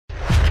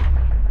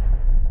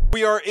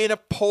We are in a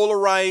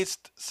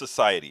polarized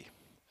society,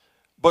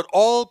 but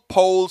all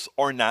polls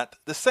are not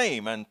the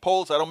same. And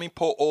polls, I don't mean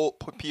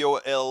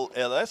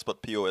P-O-L-L-S,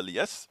 but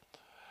P-O-L-E-S.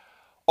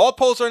 All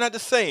polls are not the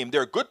same.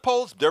 There are good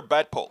polls, there are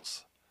bad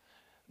polls.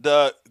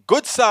 The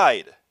good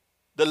side,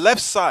 the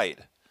left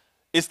side,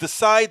 is the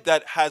side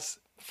that has,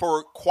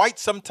 for quite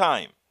some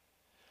time,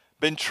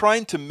 been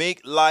trying to make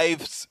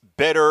lives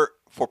better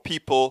for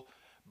people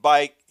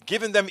by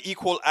giving them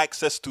equal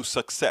access to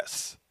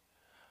success.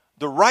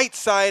 The right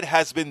side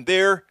has been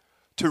there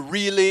to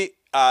really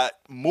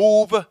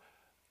move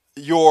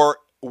your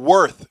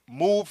worth,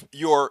 move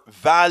your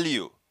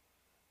value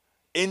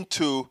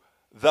into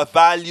the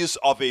values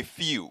of a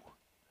few.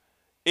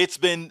 It's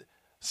been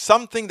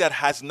something that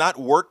has not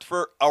worked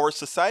for our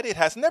society. It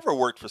has never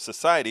worked for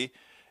society.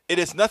 It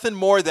is nothing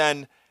more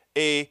than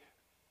a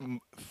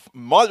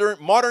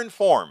modern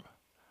form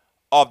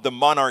of the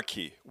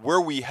monarchy, where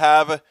we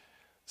have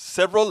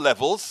several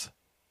levels,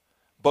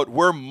 but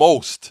where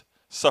most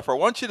suffer. I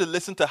want you to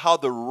listen to how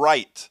the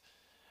right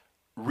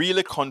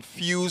really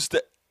confused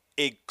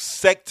a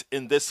sect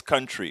in this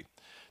country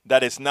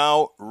that is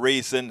now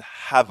raising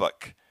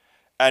havoc.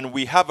 And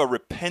we have a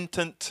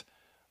repentant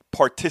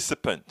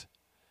participant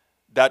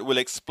that will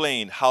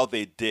explain how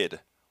they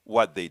did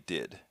what they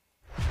did.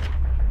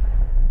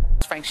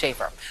 Frank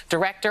Schaeffer,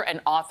 director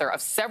and author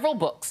of several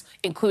books,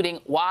 including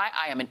Why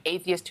I Am an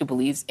Atheist Who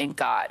Believes in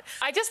God.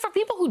 For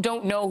people who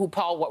don't know who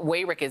Paul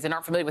Weyrich is and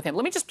aren't familiar with him,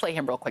 let me just play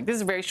him real quick. This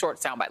is a very short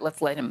soundbite.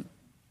 Let's let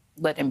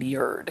him be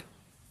heard.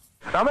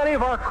 Now, many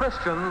of our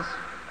Christians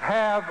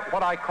have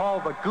what I call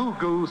the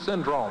goo-goo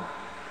syndrome.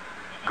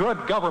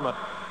 Good government.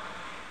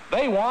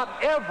 They want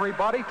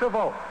everybody to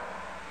vote.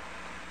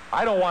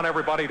 I don't want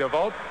everybody to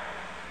vote.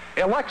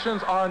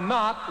 Elections are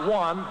not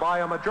won by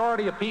a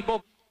majority of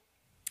people.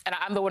 And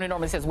I'm the one who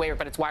normally says Weyrich,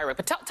 but it's Weyrich.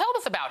 But tell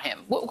us about him.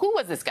 Who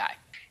was this guy?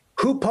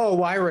 Who Paul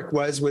Weyrich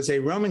was a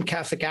Roman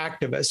Catholic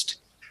activist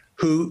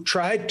who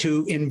tried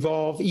to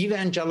involve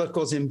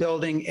evangelicals in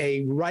building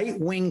a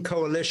right-wing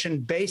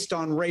coalition based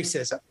on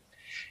racism.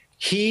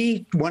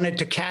 He wanted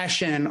to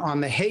cash in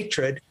on the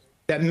hatred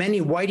that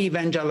many white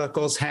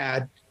evangelicals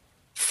had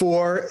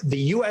for the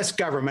U.S.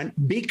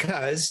 government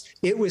because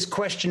it was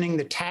questioning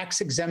the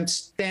tax-exempt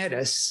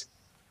status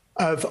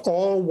of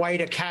all white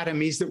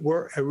academies that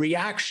were a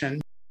reaction.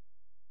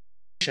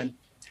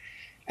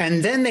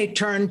 And then they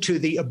turned to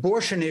the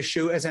abortion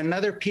issue as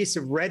another piece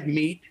of red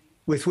meat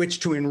with which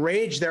to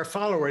enrage their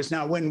followers.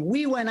 Now, when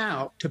we went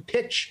out to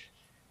pitch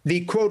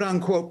the quote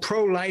unquote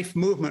pro-life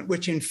movement,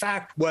 which in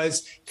fact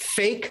was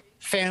fake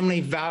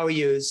family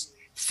values,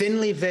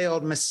 thinly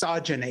veiled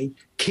misogyny,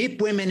 keep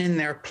women in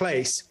their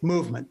place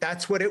movement,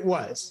 that's what it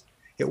was.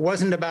 It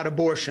wasn't about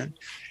abortion.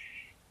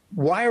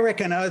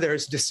 Weyrich and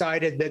others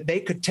decided that they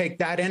could take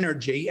that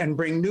energy and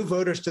bring new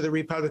voters to the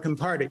Republican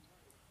Party.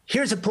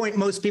 Here's a point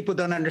most people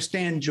don't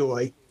understand,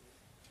 Joy.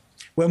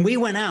 When we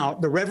went out,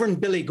 the Reverend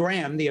Billy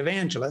Graham, the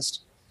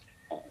evangelist,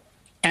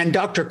 and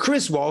Dr.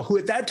 Criswell, who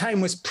at that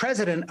time was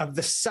president of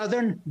the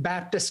Southern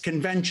Baptist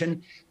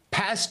Convention,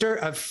 pastor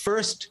of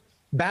First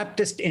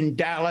Baptist in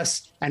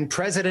Dallas, and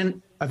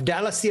president of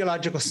Dallas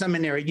Theological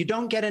Seminary. You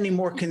don't get any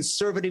more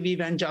conservative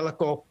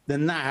evangelical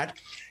than that.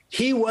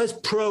 He was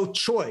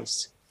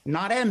pro-choice,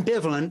 not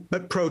ambivalent,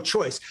 but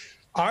pro-choice.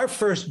 Our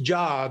first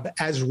job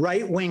as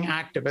right-wing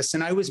activists,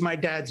 and I was my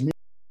dad's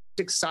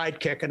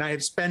sidekick, and I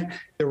have spent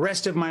the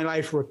rest of my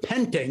life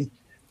repenting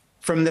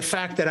from the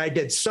fact that I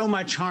did so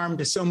much harm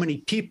to so many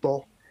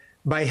people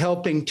by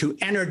helping to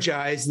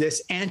energize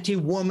this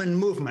anti-woman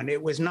movement.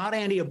 It was not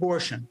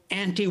anti-abortion,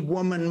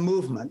 anti-woman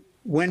movement.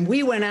 When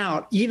we went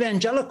out,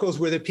 evangelicals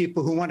were the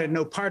people who wanted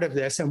no part of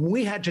this, and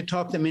we had to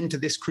talk them into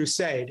this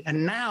crusade.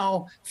 And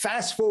now,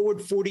 fast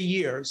forward 40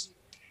 years,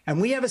 and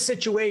we have a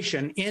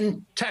situation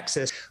in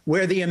Texas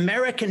where the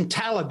American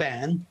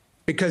Taliban,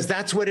 because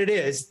that's what it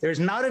is, there's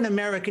not an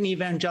American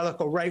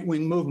evangelical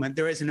right-wing movement,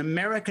 there is an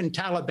American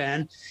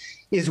Taliban,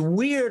 is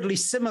weirdly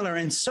similar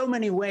in so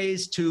many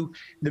ways to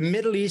the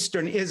Middle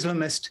Eastern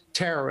Islamist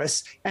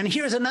terrorists. And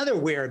here's another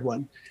weird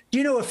one. Do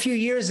you know a few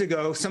years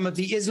ago, some of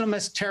the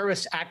Islamist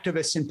terrorist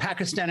activists in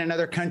Pakistan and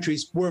other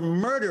countries were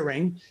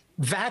murdering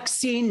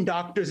vaccine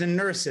doctors and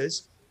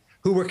nurses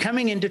who were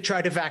coming in to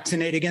try to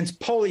vaccinate against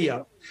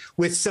polio,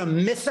 with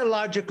some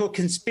mythological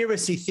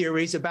conspiracy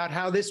theories about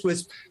how this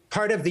was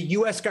part of the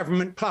US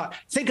government plot.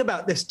 Think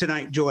about this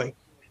tonight, Joy.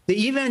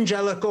 The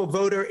evangelical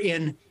voter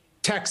in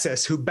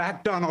Texas who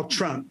backed Donald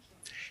Trump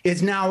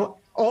is now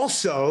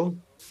also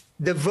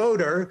the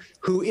voter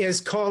who is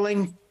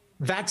calling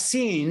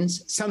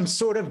vaccines some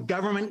sort of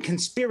government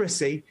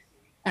conspiracy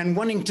and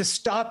wanting to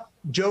stop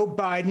Joe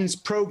Biden's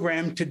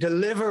program to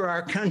deliver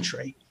our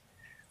country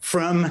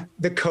from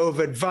the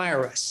COVID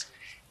virus.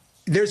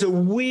 There's a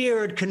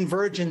weird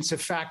convergence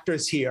of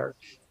factors here,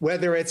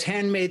 whether it's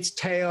Handmaid's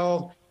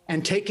Tale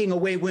and taking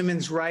away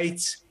women's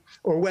rights,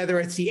 or whether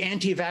it's the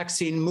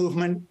anti-vaccine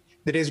movement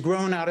that has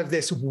grown out of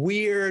this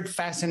weird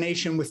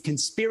fascination with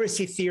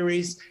conspiracy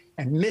theories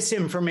and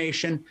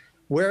misinformation.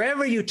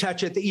 Wherever you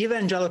touch it, the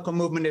evangelical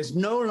movement is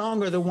no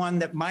longer the one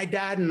that my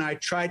dad and I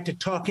tried to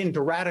talk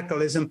into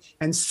radicalism,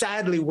 and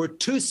sadly were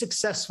too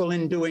successful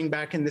in doing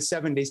back in the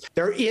 70s.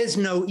 There is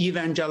no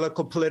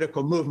evangelical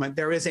political movement.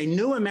 There is a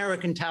new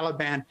American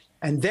Taliban,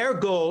 and their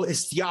goal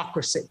is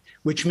theocracy,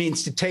 which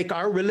means to take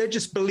our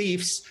religious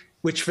beliefs,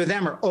 which for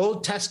them are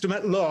Old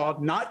Testament law,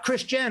 not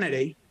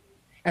Christianity,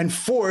 and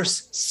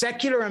force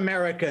secular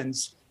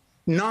Americans,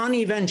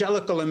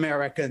 non-evangelical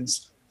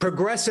Americans,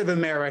 progressive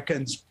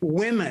Americans,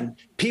 women,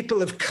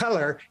 people of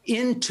color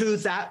into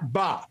that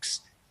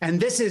box. And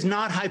this is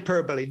not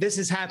hyperbole. This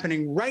is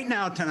happening right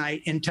now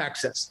tonight in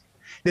Texas.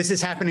 This is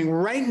happening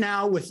right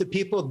now with the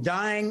people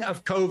dying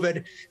of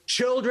COVID,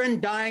 children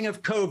dying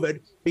of COVID,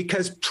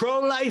 because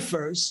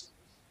pro-lifers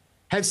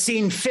have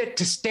seen fit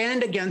to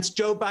stand against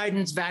Joe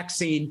Biden's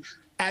vaccine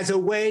as a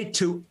way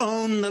to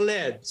own the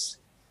lids.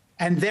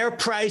 And their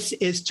price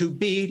is to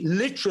be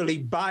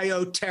literally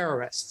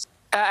bioterrorists.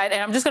 And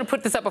I'm just going to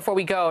put this up before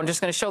we go. I'm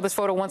just going to show this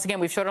photo once again.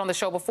 We've showed it on the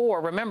show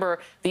before. Remember,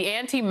 the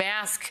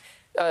anti-mask,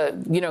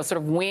 sort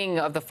of wing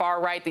of the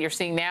far right that you're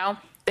seeing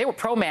now, they were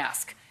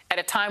pro-mask at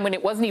a time when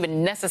it wasn't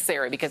even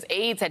necessary, because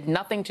AIDS had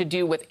nothing to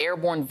do with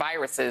airborne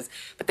viruses.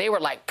 But they were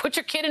like, put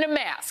your kid in a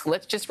mask.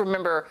 Let's just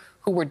remember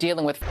who we're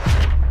dealing with.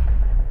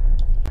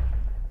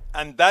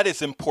 And that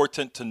is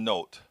important to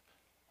note.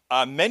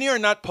 Many are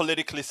not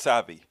politically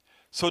savvy,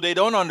 so they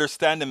don't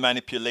understand the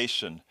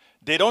manipulation.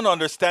 They don't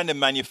understand the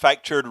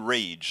manufactured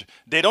rage.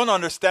 They don't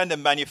understand the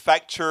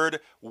manufactured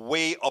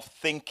way of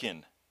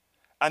thinking.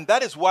 And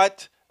that is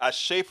what, as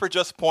Schaeffer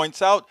just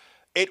points out,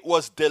 it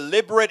was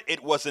deliberate,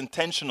 it was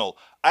intentional.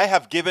 I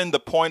have given the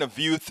point of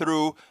view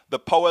through the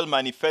Powell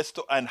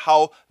Manifesto and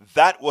how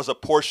that was a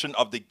portion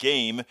of the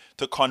game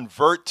to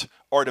convert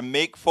or to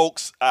make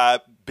folks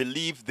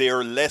believe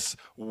they're less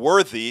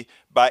worthy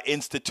by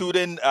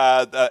instituting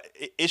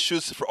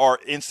issues or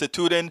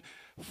instituting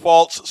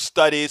false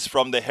studies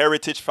from the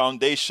Heritage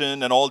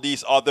Foundation and all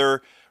these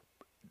other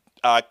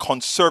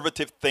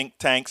conservative think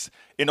tanks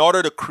in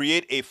order to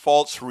create a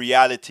false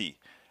reality.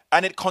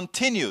 And it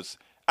continues.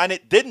 And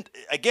it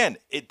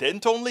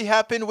didn't only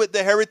happen with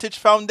the Heritage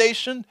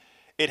Foundation.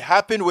 It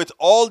happened with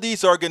all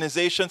these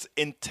organizations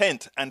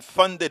intent and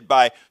funded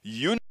by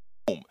you know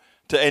whom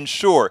to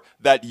ensure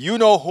that you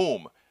know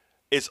whom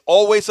is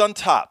always on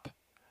top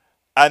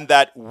and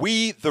that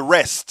we, the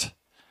rest,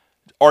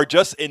 are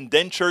just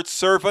indentured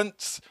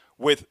servants,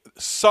 with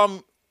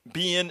some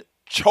being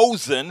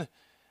chosen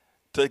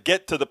to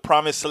get to the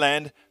promised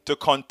land to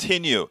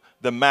continue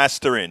the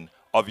mastering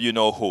of you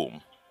know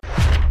whom.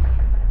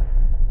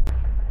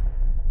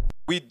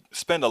 We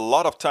spend a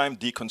lot of time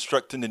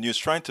deconstructing the news,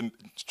 trying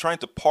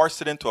to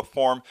parse it into a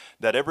form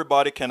that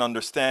everybody can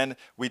understand.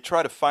 We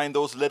try to find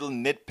those little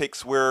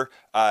nitpicks where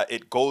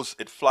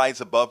it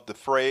flies above the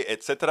fray,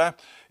 etc.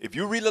 If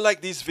you really like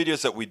these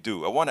videos that we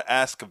do, I want to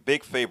ask a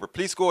big favor.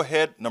 Please go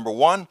ahead, number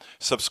one,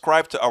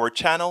 subscribe to our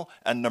channel,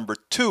 and number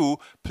two,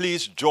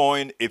 please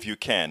join if you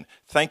can.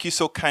 Thank you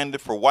so kindly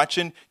for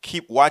watching.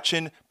 Keep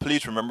watching.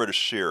 Please remember to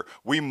share.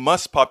 We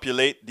must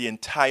populate the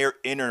entire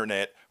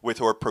internet with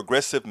our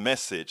progressive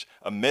message,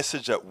 a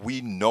message that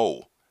we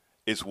know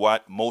is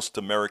what most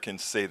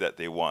Americans say that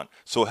they want.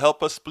 So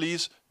help us,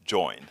 please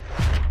join.